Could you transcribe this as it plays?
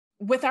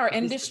with our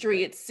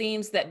industry, it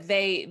seems that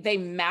they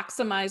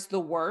maximize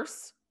the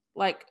worst,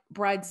 like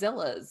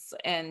bridezillas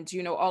and,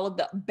 all of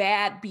the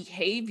bad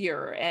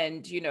behavior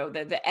and,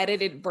 the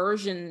edited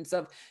versions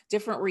of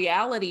different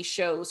reality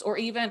shows, or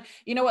even,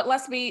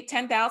 let's be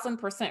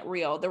 10,000%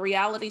 real. The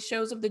reality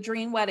shows of the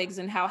dream weddings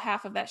and how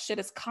half of that shit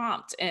is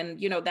comped. And,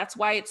 that's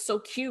why it's so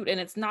cute and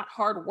it's not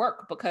hard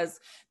work, because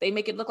they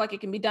make it look like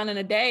it can be done in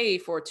a day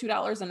for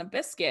 $2 and a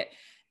biscuit.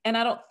 And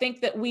I don't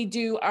think that we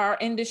do our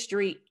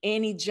industry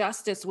any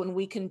justice when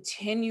we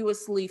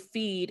continuously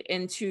feed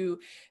into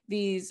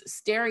these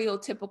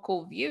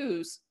stereotypical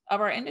views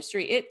of our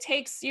industry. It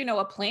takes,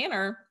 a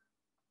planner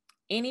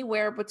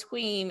anywhere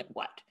between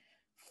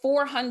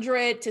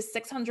 400 to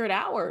 600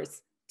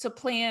 hours to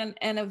plan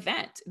an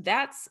event.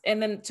 And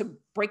then to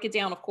break it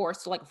down, of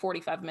course, to like a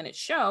 45-minute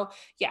show.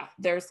 Yeah,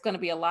 there's going to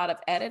be a lot of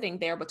editing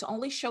there, but to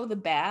only show the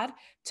bad,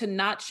 to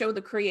not show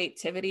the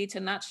creativity,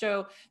 to not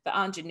show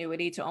the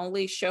ingenuity, to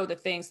only show the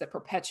things that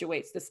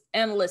perpetuates this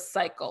endless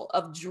cycle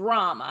of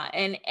drama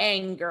and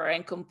anger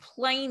and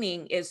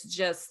complaining is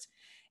just,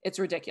 it's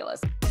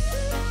ridiculous.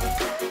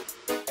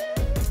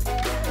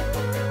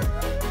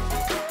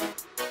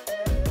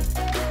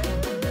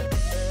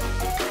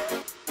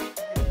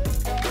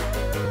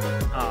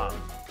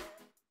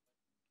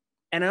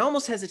 And I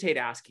almost hesitate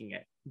asking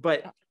it,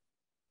 but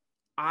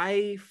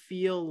I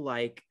feel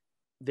like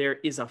there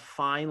is a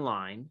fine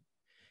line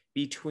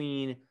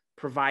between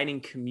providing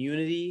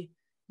community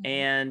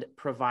and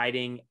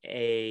providing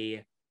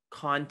a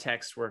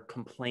context where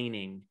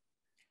complaining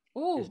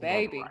is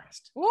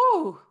normalized.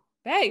 Ooh,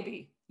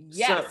 baby.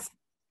 Yes. So,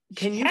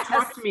 can you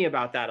talk to me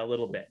about that a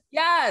little bit?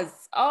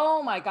 Yes.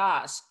 Oh my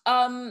gosh.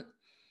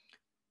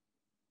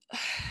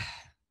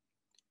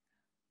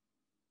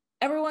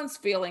 Everyone's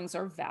feelings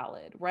are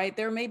valid, right?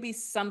 There may be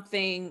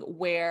something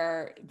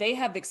where they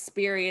have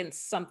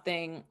experienced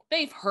something,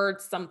 they've heard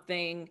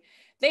something,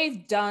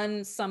 they've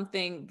done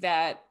something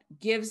that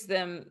gives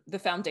them the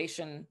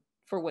foundation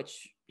for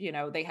which,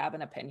 they have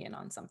an opinion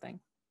on something.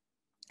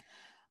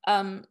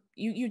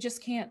 You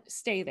just can't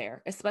stay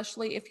there,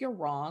 especially if you're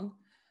wrong,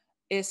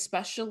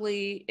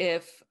 especially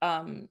if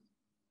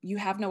you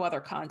have no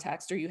other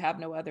context or you have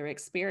no other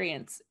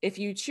experience. If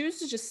you choose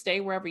to just stay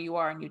wherever you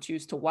are and you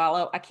choose to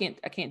wallow, I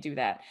can't do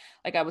that.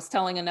 Like I was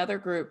telling another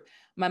group,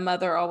 my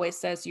mother always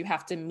says you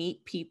have to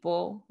meet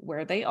people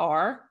where they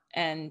are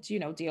and,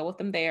 deal with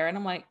them there. And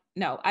I'm like,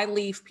 no, I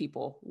leave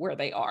people where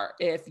they are.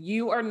 If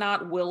you are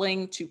not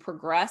willing to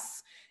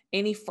progress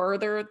any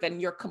further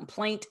than your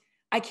complaint,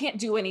 I can't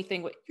do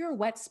anything with, you're a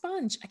wet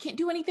sponge. I can't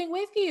do anything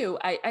with you.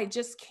 I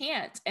just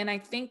can't. And I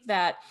think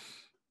that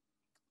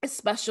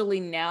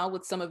especially now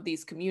with some of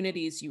these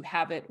communities, you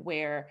have it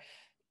where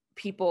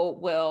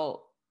people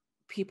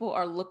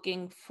are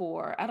looking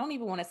for, I don't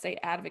even want to say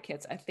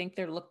advocates. I think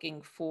they're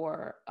looking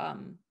for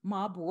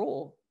mob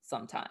rule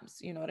sometimes.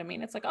 You know what I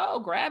mean? It's like, oh,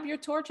 grab your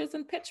torches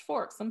and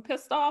pitchforks. I'm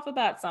pissed off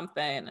about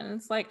something. And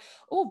it's like,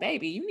 oh,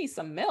 baby, you need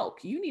some milk.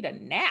 You need a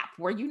nap.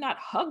 Were you not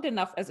hugged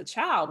enough as a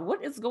child?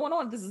 What is going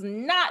on? This is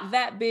not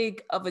that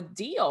big of a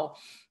deal.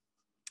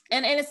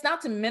 And it's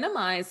not to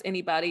minimize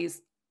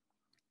anybody's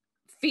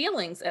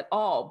feelings at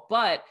all,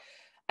 but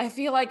I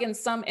feel like in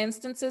some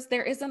instances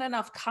there isn't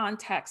enough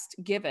context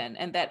given,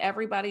 and that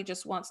everybody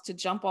just wants to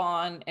jump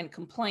on and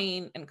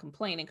complain and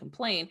complain and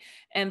complain,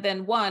 and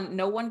then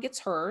no one gets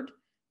heard,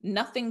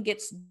 nothing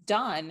gets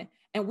done,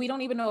 and we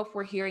don't even know if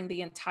we're hearing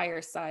the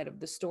entire side of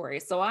the story.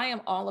 So I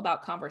am all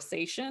about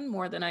conversation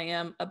more than I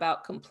am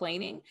about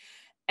complaining.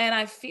 And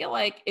I feel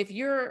like if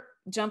you're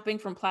jumping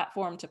from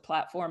platform to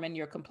platform and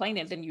you're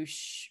complaining, then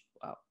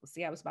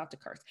I was about to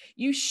curse.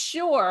 You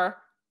sure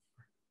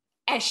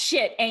as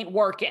shit ain't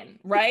working,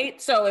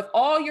 right? So if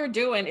all you're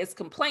doing is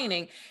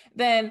complaining,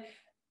 then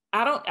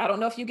I don't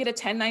know if you get a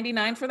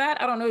 1099 for that.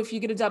 I don't know if you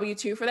get a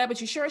W-2 for that, but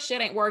you sure as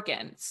shit ain't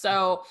working.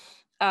 So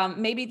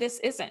maybe this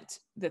isn't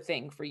the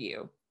thing for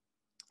you.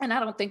 And I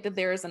don't think that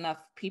there is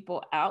enough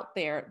people out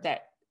there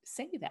that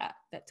say that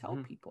tell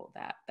people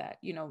that,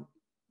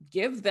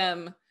 give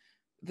them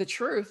the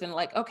truth and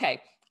like,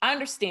 okay, I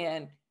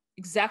understand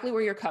exactly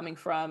where you're coming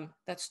from.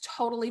 That's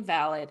totally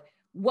valid.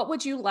 What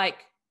would you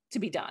like to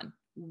be done?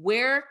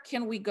 Where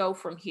can we go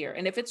from here?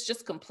 And if it's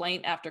just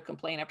complaint after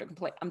complaint after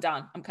complaint, I'm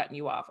done. I'm cutting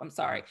you off. I'm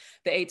sorry.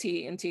 The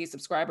AT&T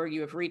subscriber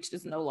you have reached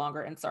is no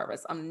longer in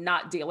service. I'm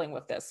not dealing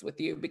with this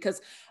with you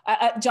because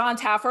John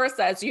Taffer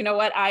says, you know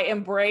what? I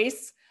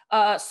embrace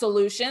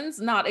solutions,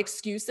 not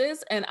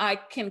excuses. And I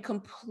can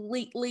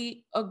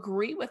completely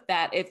agree with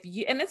that.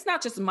 And it's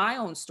not just my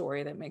own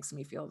story that makes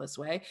me feel this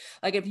way.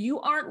 Like if you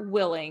aren't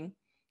willing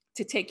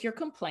to take your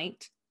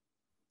complaint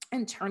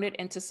and turn it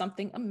into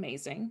something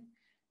amazing,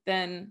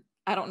 then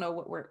I don't know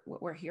what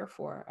we're here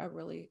for. I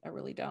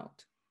really don't.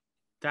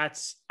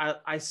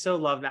 I so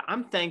love that.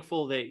 I'm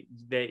thankful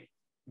that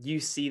you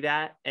see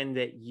that and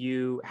that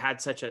you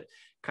had such a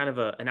kind of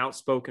an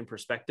outspoken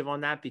perspective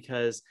on that,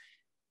 because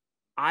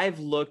I've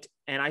looked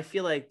and I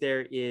feel like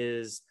there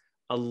is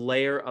a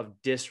layer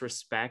of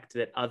disrespect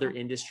that other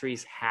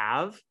industries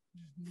have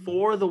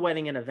for the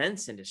wedding and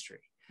events industry.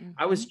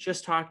 I was Mhm.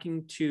 just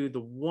talking to the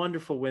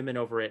wonderful women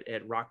over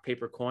at Rock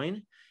Paper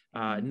Coin,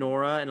 Mhm.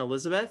 Nora and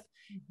Elizabeth.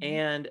 Mhm.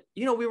 And,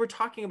 we were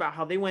talking about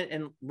how they went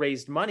and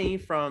raised money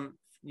from,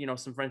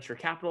 some venture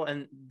capital,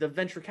 and the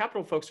venture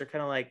capital folks are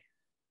kind of like,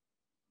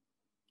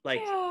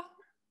 Yeah,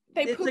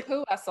 they it's a,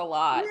 poo-poo us a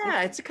lot.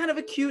 yeah, it's a kind of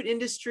a cute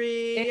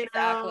industry,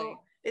 Exactly.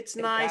 it's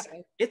nice.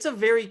 Exactly. It's a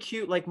very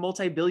cute, like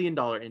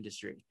multi-billion-dollar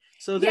industry.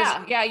 So there's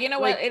Yeah, you know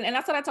what? like, And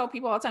that's what I tell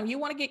people all the time. You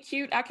want to get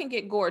cute, I can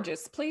get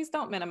gorgeous. Please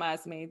don't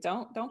minimize me.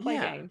 Don't play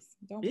yeah, games.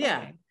 Don't play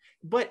yeah. games.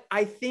 But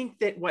I think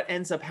that what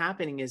ends up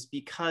happening is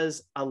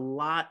because a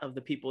lot of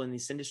the people in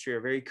this industry are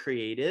very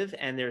creative,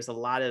 and there's a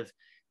lot of,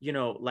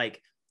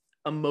 like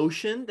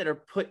emotion that are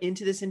put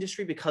into this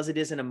industry because it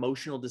is an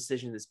emotional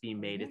decision that's being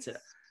made. Yes.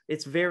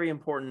 It's very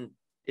important.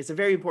 It's a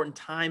very important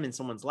time in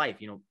someone's life,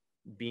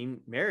 being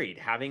married,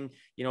 having,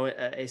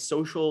 a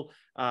social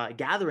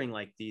gathering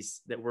like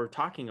these that we're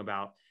talking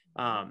about.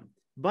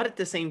 But at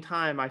the same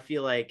time, I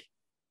feel like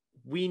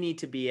we need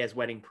to be, as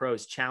wedding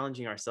pros,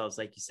 challenging ourselves,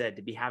 like you said,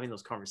 to be having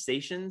those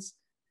conversations,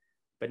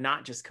 but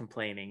not just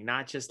complaining,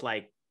 not just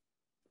like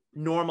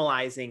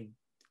normalizing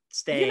I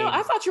staying.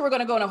 thought you were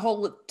going to go in a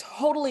whole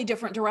totally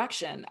different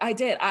direction. I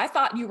did. I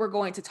thought you were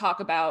going to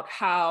talk about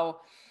how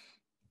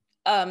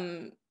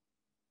um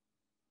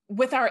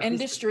with our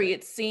industry,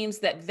 it seems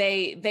that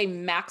they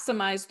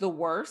maximize the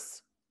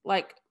worst,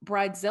 like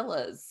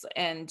bridezillas,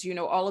 and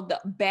all of the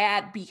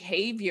bad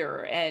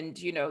behavior, and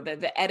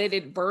the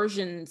edited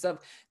versions of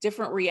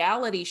different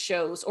reality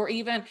shows, or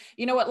even,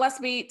 what, let's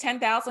be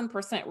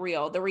 10,000%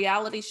 real, the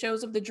reality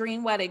shows of the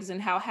dream weddings,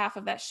 and how half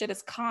of that shit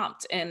is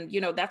comped, and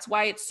that's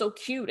why it's so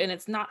cute and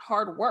it's not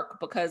hard work,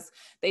 because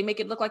they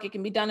make it look like it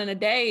can be done in a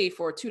day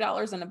for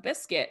 $2 and a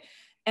biscuit.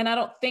 And I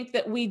don't think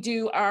that we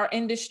do our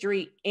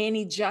industry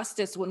any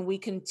justice when we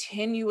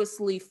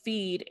continuously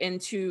feed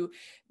into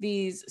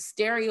these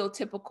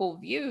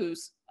stereotypical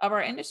views of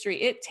our industry.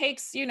 It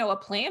takes, a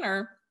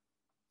planner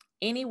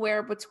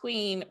anywhere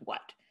between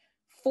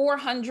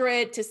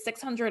 400 to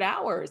 600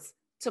 hours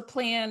to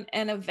plan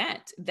an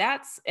event.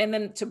 And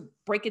then to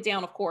break it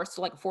down, of course,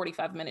 to like a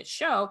 45-minute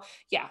show.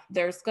 Yeah,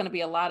 there's going to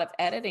be a lot of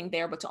editing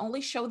there, but to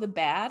only show the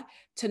bad,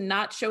 to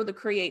not show the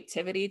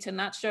creativity, to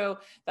not show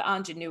the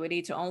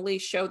ingenuity, to only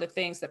show the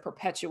things that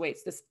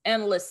perpetuates this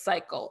endless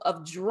cycle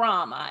of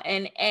drama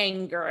and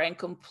anger and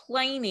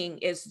complaining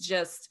is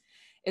just,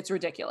 it's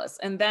ridiculous.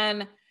 And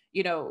then,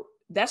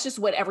 that's just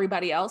what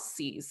everybody else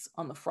sees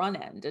on the front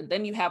end. And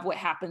then you have what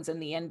happens in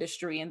the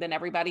industry, and then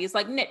everybody is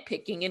like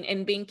nitpicking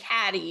and being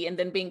catty and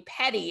then being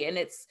petty. And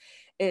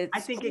I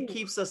think it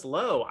keeps us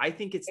low. I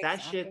think it's that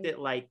shit exactly. that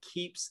like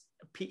keeps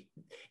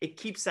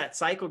that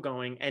cycle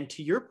going. And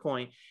to your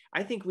point,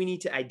 I think we need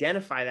to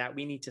identify that.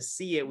 We need to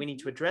see it. We need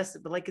to address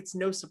it. But like, it's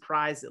no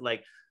surprise that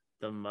like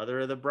the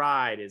mother of the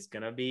bride is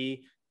going to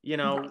be,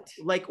 Right.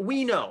 like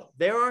we know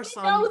there are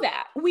some,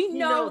 We we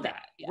know know that.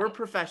 that Yeah. we're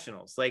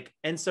professionals. Like,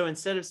 and so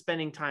instead of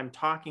spending time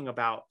talking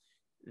about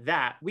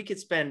that, we could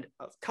spend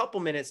a couple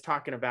minutes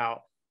talking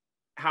about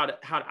how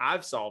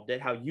I've solved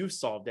it, how you've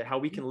solved it, how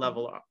we can Mhm.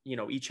 level up,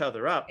 each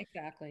other up.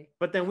 Exactly.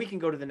 But then we can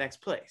go to the next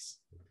place.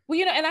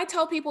 Well, and I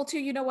tell people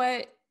too,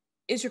 what?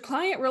 Is your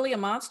client really a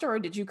monster, or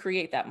did you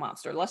create that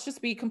monster? Let's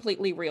just be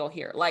completely real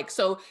here. Like,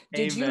 so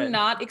did you Amen.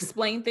 not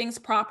explain things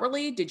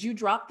properly? Did you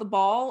drop the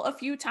ball a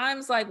few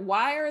times? Like,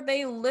 why are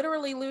they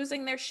literally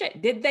losing their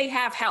shit? Did they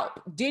have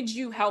help? Did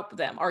you help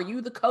them? Are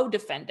you the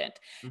co-defendant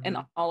in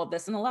Mm-hmm. all of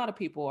this? And a lot of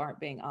people aren't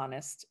being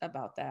honest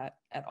about that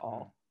at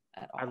all.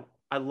 At I all.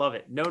 I love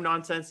it. No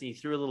nonsense. And you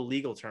threw a little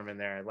legal term in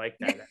there. I like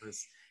that.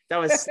 That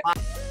was